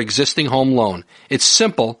refinancing your existing home loan. It's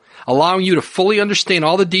simple, allowing you to fully understand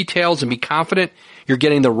all the details and be confident you're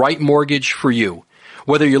getting the right mortgage for you.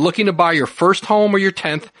 Whether you're looking to buy your first home or your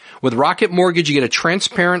 10th, with Rocket Mortgage you get a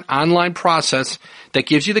transparent online process that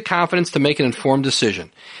gives you the confidence to make an informed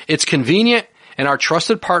decision. It's convenient, and our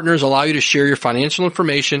trusted partners allow you to share your financial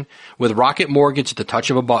information with Rocket Mortgage at the touch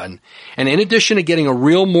of a button. And in addition to getting a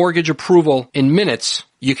real mortgage approval in minutes,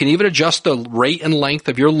 you can even adjust the rate and length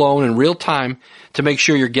of your loan in real time to make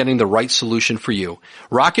sure you're getting the right solution for you.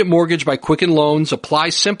 Rocket Mortgage by Quicken Loans. Apply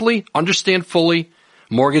simply, understand fully,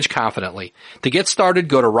 mortgage confidently. To get started,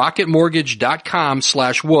 go to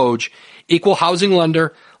rocketmortgage.com/Woj, equal housing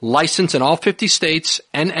lender, license in all 50 states,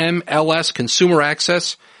 NMLS Consumer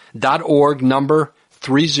Access.org, number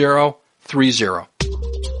 3030.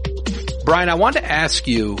 Brian, I want to ask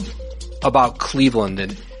you about Cleveland,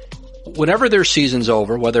 and whenever their season's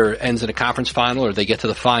over, whether it ends in a conference final or they get to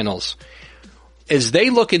the finals, as they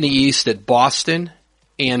look in the East at Boston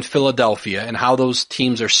and Philadelphia and how those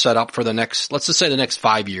teams are set up for the next, let's just say the next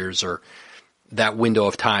 5 years or that window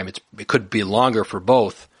of time, it could be longer for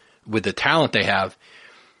both with the talent they have.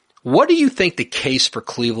 What do you think the case for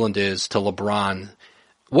Cleveland is to LeBron?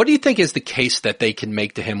 What do you think is the case that they can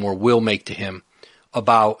make to him or will make to him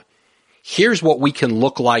about, here's what we can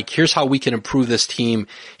look like, here's how we can improve this team,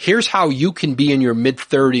 here's how you can be in your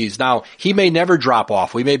mid-30s. Now, he may never drop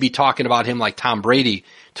off. We may be talking about him like Tom Brady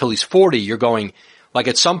till he's 40. You're going, like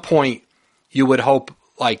at some point, you would hope,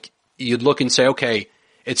 like, you'd look and say, okay,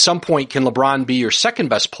 at some point, can LeBron be your second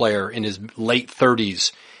best player in his late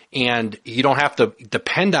 30s? And you don't have to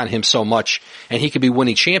depend on him so much, and he could be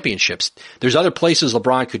winning championships. There's other places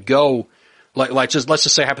LeBron could go, like let's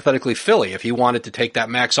just say hypothetically Philly, if he wanted to take that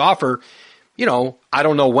max offer. You know, I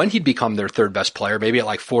don't know when he'd become their third best player, maybe at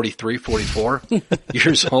like 43, 44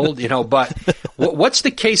 years old, you know, but what's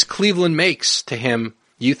the case Cleveland makes to him,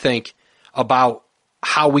 you think, about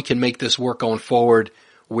how we can make this work going forward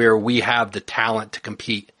where we have the talent to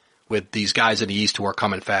compete with these guys in the East who are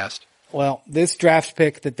coming fast? Well, this draft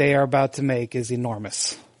pick that they are about to make is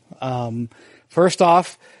enormous. First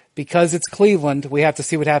off, because it's Cleveland, we have to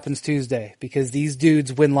see what happens Tuesday, because these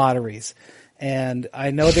dudes win lotteries. And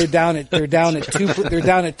I know they're down at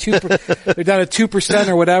 2%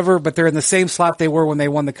 or whatever, but they're in the same slot they were when they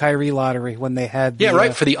won the Kyrie lottery, when they had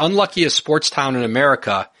right. For the unluckiest sports town in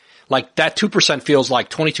America, like that 2% feels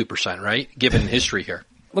like 22%, right? Given history here.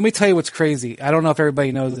 Let me tell you what's crazy. I don't know if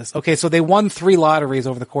everybody knows this. Okay, so they won 3 lotteries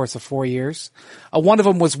over the course of 4 years. One of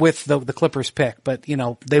them was with the Clippers pick, but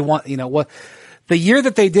they won. What the year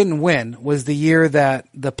that they didn't win was the year that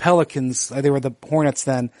the Pelicans, they were the Hornets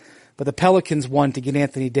then. But the Pelicans won to get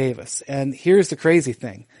Anthony Davis. And here's the crazy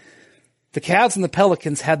thing. The Cavs and the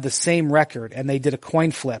Pelicans had the same record, and they did a coin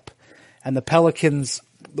flip. And the Pelicans,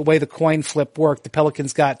 the way the coin flip worked, the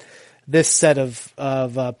Pelicans got this set of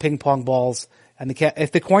ping pong balls. And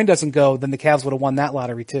if the coin doesn't go, then the Cavs would have won that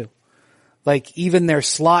lottery too. Like, even their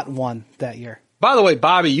slot won that year. By the way,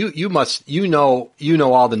 Bobby, you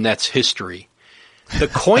know all the Nets history. The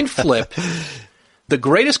coin flip, the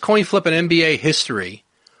greatest coin flip in NBA history,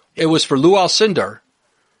 it was for Lou Alcindor,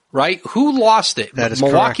 right? Who lost it? That is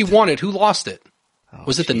Milwaukee correct. Won it. Who lost it?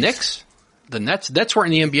 Was it geez. The Knicks? The Nets? Nets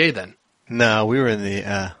weren't in the NBA then. No, we were in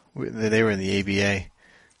the. They were in the ABA.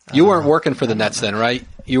 You weren't working for the Nets then, right?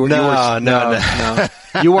 You were. No.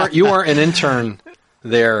 You weren't an intern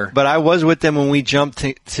there. But I was with them when we jumped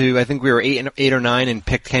to I think we were 8 or 9 and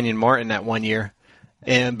picked Kenyon Martin that one year.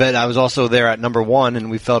 But I was also there at number 1 and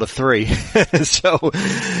we fell to 3. So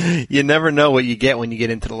you never know what you get when you get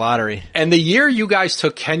into the lottery. And the year you guys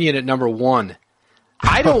took Kenyon at number 1,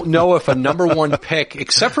 I don't know if a number 1 pick,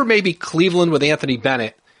 except for maybe Cleveland with Anthony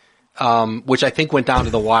Bennett, which I think went down to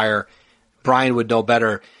the wire. Brian would know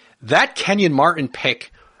better. That Kenyon Martin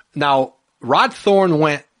pick, now Rod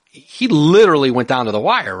Thorne he literally went down to the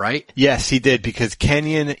wire, right? Yes, he did, because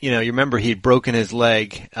Kenyon, you remember he'd broken his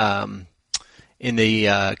leg, in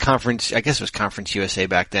the conference, I guess it was Conference USA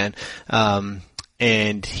back then.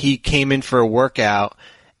 And he came in for a workout,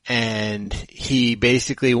 and he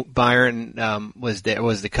basically, Byron was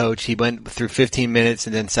the coach. He went through 15 minutes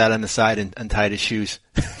and then sat on the side and untied his shoes.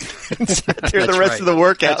 Sat there the rest of the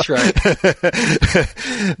workout. That's right.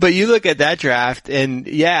 But you look at that draft, and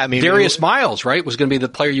yeah, I mean, Darius Miles, right, was going to be the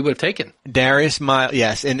player you would have taken. Darius Miles,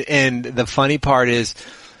 yes. And the funny part is,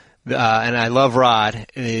 and I love Rod,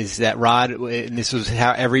 is that Rod, and this was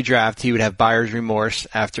how every draft, he would have buyer's remorse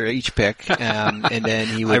after each pick, and then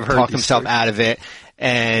he would talk himself out of it.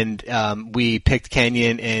 And we picked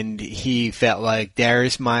Kenyon, and he felt like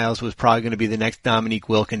Darius Miles was probably going to be the next Dominique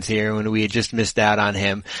Wilkins here, when we had just missed out on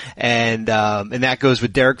him. And that goes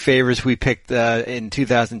with Derek Favors, who we picked in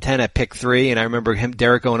 2010 at pick 3. And I remember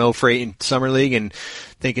Derek going 0 for 8 in summer league and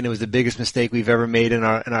thinking it was the biggest mistake we've ever made in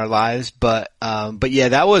our lives. But yeah,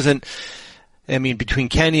 that wasn't. I mean, between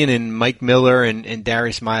Kenyon and Mike Miller and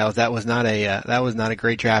Darius Miles, that was not a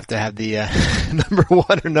great draft to have the number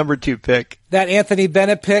 1 or number 2 pick. That Anthony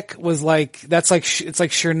Bennett pick was it's like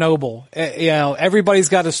Chernobyl. Everybody's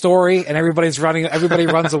got a story and everybody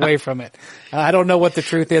runs away from it. I don't know what the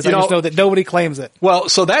truth is. I just know that nobody claims it. Well,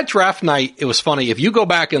 so that draft night, it was funny. If you go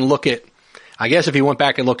back and look at, I guess if you went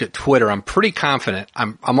back and looked at Twitter, I'm pretty confident.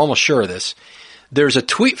 I'm almost sure of this. There's a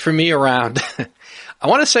tweet from me around, I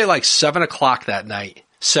want to say like 7 o'clock that night,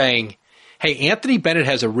 saying, hey, Anthony Bennett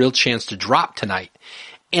has a real chance to drop tonight.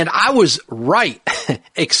 And I was right,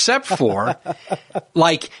 except for,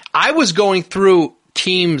 I was going through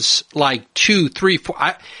teams 2, 3, 4.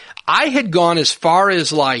 I had gone as far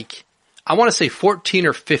as I want to say 14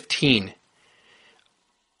 or 15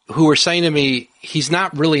 who were saying to me, he's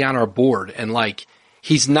not really on our board. And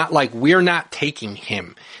he's not, we're not taking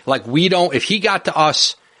him. If he got to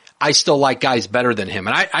us, I still like guys better than him.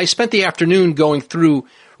 And I spent the afternoon going through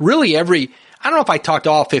really I don't know if I talked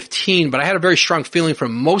to all 15, but I had a very strong feeling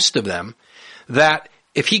from most of them that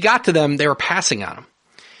if he got to them, they were passing on him.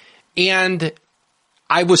 And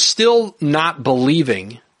I was still not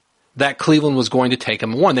believing that Cleveland was going to take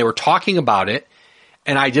him. One, they were talking about it,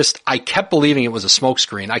 and I kept believing it was a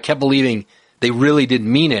smokescreen. I kept believing they really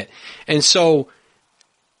didn't mean it. And so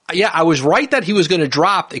I was right that he was going to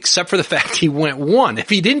drop, except for the fact he went 1. If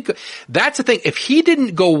he didn't, that's the thing. If he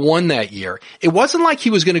didn't go 1 that year, it wasn't like he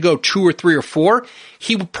was going to go 2 or 3 or 4.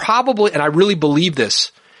 He would probably, and I really believe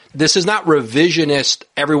this. This is not revisionist.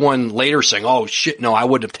 Everyone later saying, "Oh shit, no, I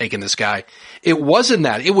wouldn't have taken this guy." It wasn't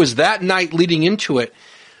that. It was that night leading into it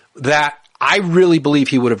that I really believe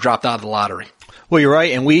he would have dropped out of the lottery. Well, you're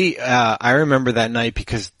right, and I remember that night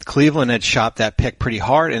because Cleveland had shopped that pick pretty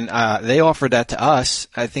hard, and they offered that to us.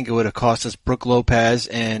 I think it would have cost us Brook Lopez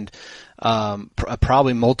and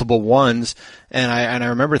probably multiple ones, and I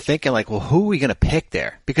remember thinking like, well, who are we going to pick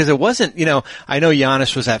there? Because it wasn't, I know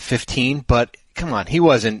Giannis was at 15, but come on, he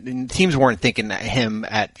wasn't. Teams weren't thinking him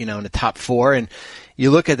at in the top 4, and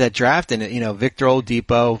you look at that draft, and Victor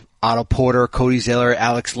Oladipo, Otto Porter, Cody Zeller,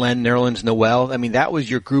 Alex Len, Nerlens Noel. I mean, that was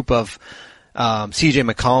your group of CJ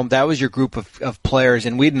McCollum. That was your group of players,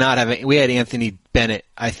 and we had Anthony Bennett,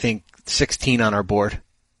 I think, 16 on our board.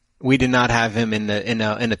 We did not have him in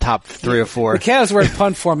the top 3 or 4. The Cavs were in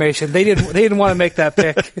punt formation. They didn't want to make that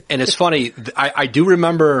pick. And it's funny. I do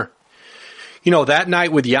remember, that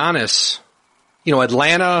night with Giannis.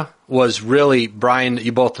 Atlanta was really, Brian,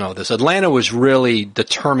 you both know this. Atlanta was really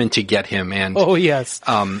determined to get him. And oh yes,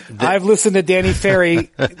 I've listened to Danny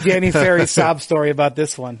Ferry's sob story about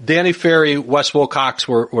this one. Danny Ferry, Wes Wilcox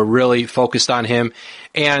were really focused on him,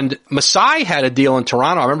 and Masai had a deal in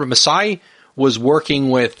Toronto. I remember Masai was working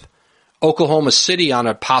with Oklahoma City on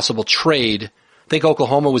a possible trade. I think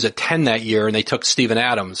Oklahoma was at 10 that year, and they took Steven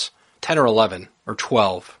Adams, 10 or 11 or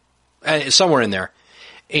 12, somewhere in there,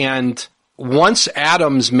 and once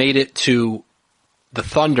Adams made it to the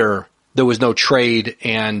Thunder, there was no trade,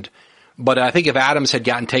 but I think if Adams had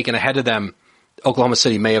gotten taken ahead of them, Oklahoma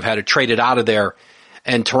City may have had to trade it out of there,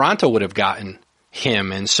 and Toronto would have gotten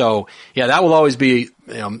him. And so, that will always be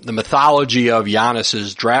the mythology of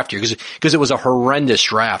Giannis's draft year, because it was a horrendous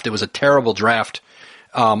draft. It was a terrible draft.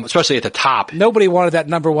 Especially at the top. Nobody wanted that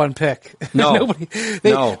number 1 pick. No.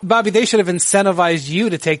 No. Bobby, they should have incentivized you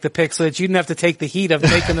to take the pick so that you didn't have to take the heat of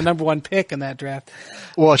taking the number 1 pick in that draft.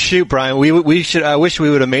 Well, shoot, Brian, we should, I wish we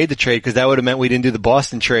would have made the trade because that would have meant we didn't do the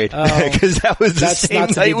Boston trade. Because that was the same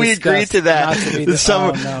night we agreed to that. The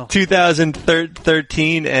summer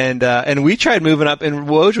 2013 and we tried moving up, and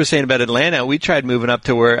Woj was saying about Atlanta, we tried moving up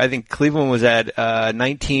to where I think Cleveland was at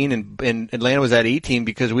 19 and Atlanta was at 18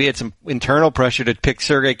 because we had some internal pressure to pick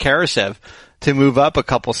Sergei Karasev to move up a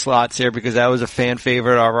couple slots here because that was a fan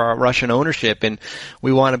favorite of our Russian ownership, and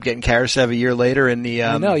we wound up getting Karasev a year later in the.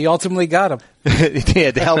 No, you ultimately got him. Yeah,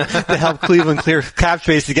 to help Cleveland clear cap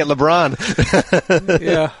space to get LeBron.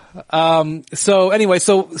 Yeah. So anyway,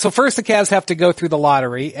 so first the Cavs have to go through the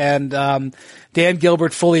lottery, and Dan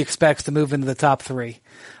Gilbert fully expects to move into the top 3.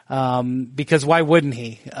 Because why wouldn't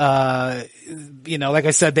he? Like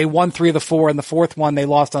I said, they won 3 of the 4, and the 4th one they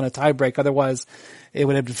lost on a tiebreak. Otherwise, it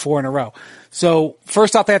would have been 4 in a row. So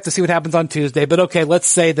first off, they have to see what happens on Tuesday. But okay, let's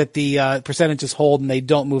say that the percentages hold and they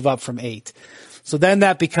don't move up from 8. So then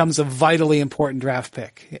that becomes a vitally important draft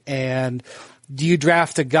pick. And do you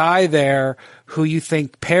draft a guy there who you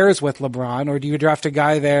think pairs with LeBron, or do you draft a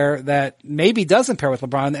guy there that maybe doesn't pair with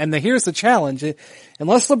LeBron? And here's the challenge.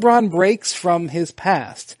 Unless LeBron breaks from his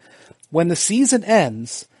past, when the season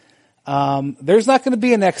ends, there's not going to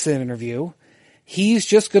be an exit interview. He's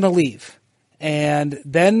just going to leave. And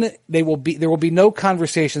then there will be no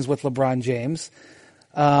conversations with LeBron James,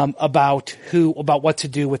 about what to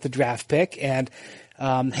do with the draft pick. And,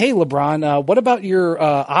 hey, LeBron, what about your,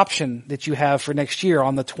 option that you have for next year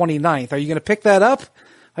on the 29th? Are you going to pick that up?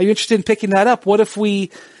 Are you interested in picking that up? What if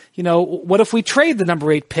we trade the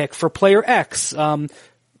number 8 pick for player X? Unless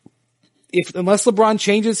LeBron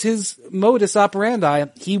changes his modus operandi,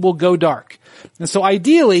 he will go dark. And so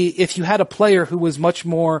ideally, if you had a player who was much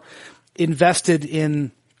more invested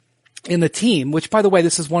in the team, which by the way,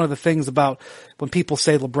 this is one of the things about when people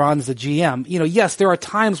say LeBron's the GM, yes, there are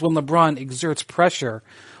times when LeBron exerts pressure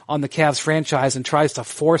on the Cavs franchise and tries to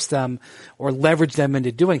force them or leverage them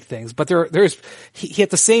into doing things. But he at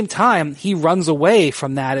the same time, he runs away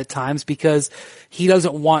from that at times because he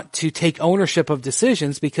doesn't want to take ownership of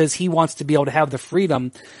decisions because he wants to be able to have the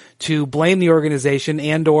freedom to blame the organization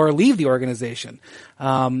and or leave the organization.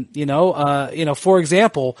 For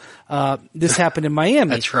example, this happened in Miami.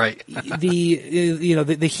 That's right.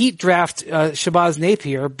 The Heat draft, Shabazz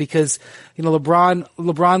Napier because,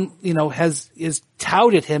 LeBron, is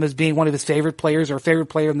touted him as being one of his favorite players or favorite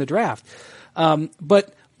player in the draft.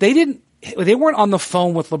 But they weren't on the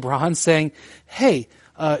phone with LeBron saying, hey,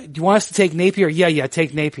 do you want us to take Napier? Yeah,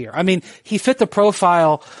 take Napier. I mean, he fit the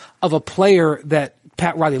profile of a player that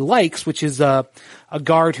Pat Riley likes, which is a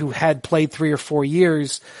guard who had played 3 or 4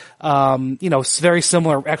 years, very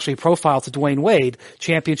similar actually profile to Dwayne Wade,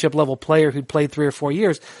 championship level player who'd played 3 or 4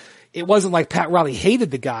 years. It wasn't like Pat Riley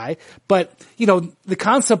hated the guy, but, the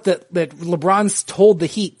concept that LeBron's told the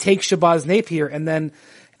Heat, take Shabazz Napier and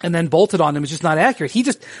then bolted on him is just not accurate.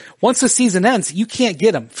 Once the season ends, you can't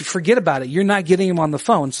get him. Forget about it. You're not getting him on the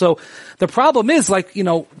phone. So the problem is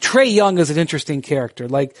Trae Young is an interesting character.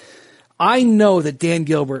 I know that Dan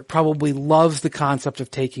Gilbert probably loves the concept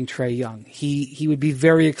of taking Trae Young. He would be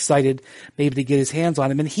very excited maybe to get his hands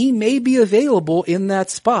on him, and he may be available in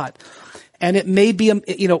that spot. And it may be,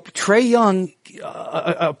 Trae Young,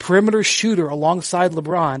 a perimeter shooter alongside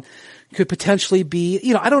LeBron could potentially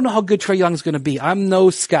be, I don't know how good Trae Young's going to be. I'm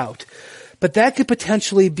no scout, but that could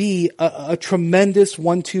potentially be a tremendous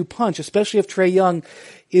 1-2 punch, especially if Trae Young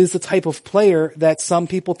is the type of player that some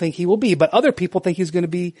people think he will be, but other people think he's going to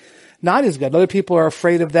be not as good. Other people are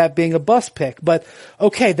afraid of that being a bust pick, but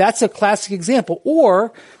okay, that's a classic example.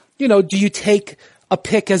 Or, do you take a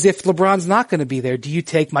pick as if LeBron's not going to be there? Do you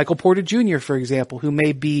take Michael Porter Jr., for example, who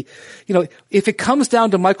may be, if it comes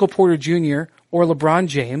down to Michael Porter Jr. or LeBron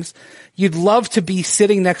James, you'd love to be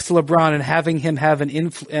sitting next to LeBron and having him have an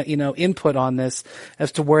input on this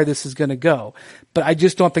as to where this is going to go. But I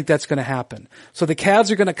just don't think that's going to happen. So the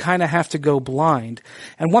Cavs are going to kind of have to go blind.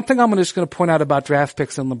 And one thing I'm just going to point out about draft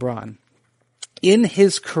picks and LeBron, in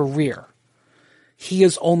his career, he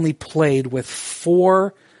has only played with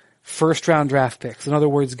 4 first-round draft picks. In other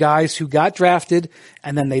words, guys who got drafted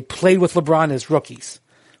and then they played with LeBron as rookies.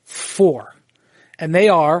 4. And they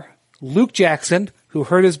are Luke Jackson, who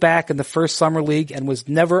hurt his back in the first summer league and was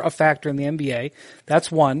never a factor in the NBA.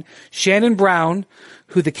 That's 1. Shannon Brown,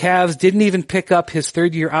 who the Cavs didn't even pick up his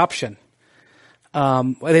 3rd-year option.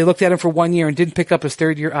 They looked at him for 1 year and didn't pick up his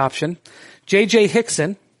 3rd-year option. J.J.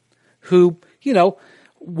 Hickson, who,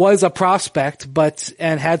 was a prospect,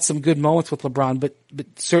 and had some good moments with LeBron, but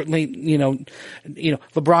certainly,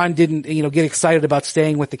 LeBron didn't, get excited about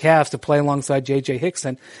staying with the Cavs to play alongside J.J.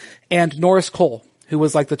 Hickson, and Norris Cole, who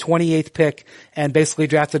was like the 28th pick and basically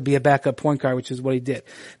drafted to be a backup point guard, which is what he did.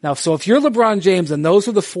 Now, so if you're LeBron James and those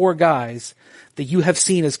are the 4 guys that you have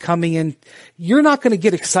seen as coming in, you're not going to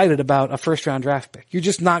get excited about a first round draft pick. You're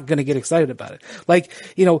just not going to get excited about it.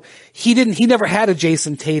 He never had a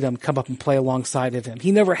Jason Tatum come up and play alongside of him.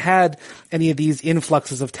 He never had any of these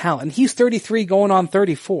influxes of talent. And he's 33 going on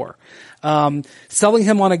 34. Selling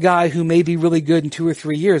him on a guy who may be really good in 2 or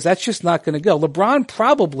 3 years, that's just not going to go. LeBron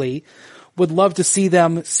probably would love to see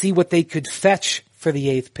them see what they could fetch for the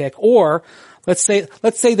 8th pick. Or let's say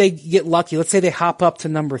they get lucky. Let's say they hop up to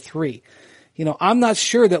number 3. I'm not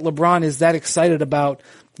sure that LeBron is that excited about,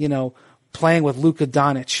 playing with Luka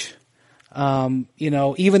Doncic.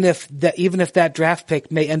 Even if that draft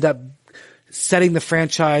pick may end up setting the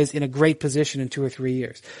franchise in a great position in 2 or 3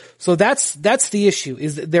 years. So that's the issue,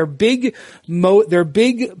 is their big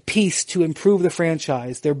piece to improve the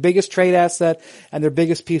franchise, their biggest trade asset and their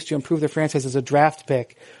biggest piece to improve the franchise is a draft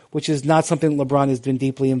pick, which is not something LeBron has been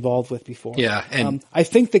deeply involved with before. Yeah. And I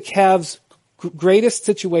think the Cavs' greatest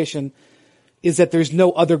situation is that there's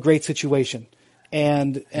no other great situation.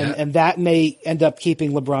 And that may end up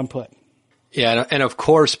keeping LeBron put. Yeah. And of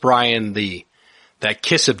course, Brian, that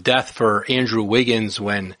kiss of death for Andrew Wiggins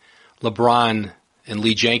when LeBron and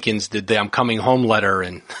Lee Jenkins did the I'm coming home letter,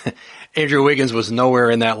 and Andrew Wiggins was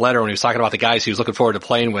nowhere in that letter when he was talking about the guys he was looking forward to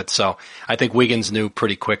playing with. So I think Wiggins knew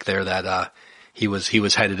pretty quick there that he was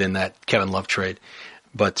headed in that Kevin Love trade.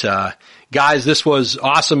 But guys, this was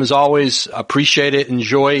awesome as always. Appreciate it.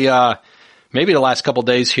 Enjoy maybe the last couple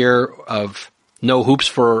days here of no hoops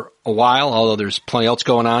for a while, although there's plenty else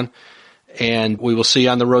going on. And we will see you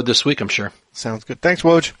on the road this week, I'm sure. Sounds good. Thanks,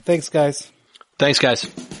 Woj. Thanks, guys. Thanks, guys.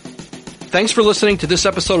 Thanks for listening to this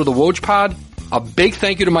episode of the Woj Pod. A big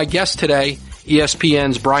thank you to my guests today,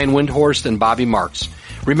 ESPN's Brian Windhorst and Bobby Marks.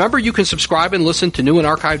 Remember, you can subscribe and listen to new and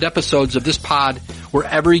archived episodes of this pod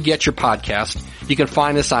wherever you get your podcast. You can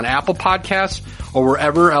find us on Apple Podcasts or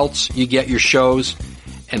wherever else you get your shows.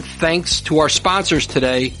 And thanks to our sponsors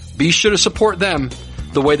today. Be sure to support them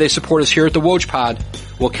the way they support us here at the Woj Pod.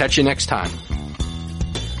 We'll catch you next time.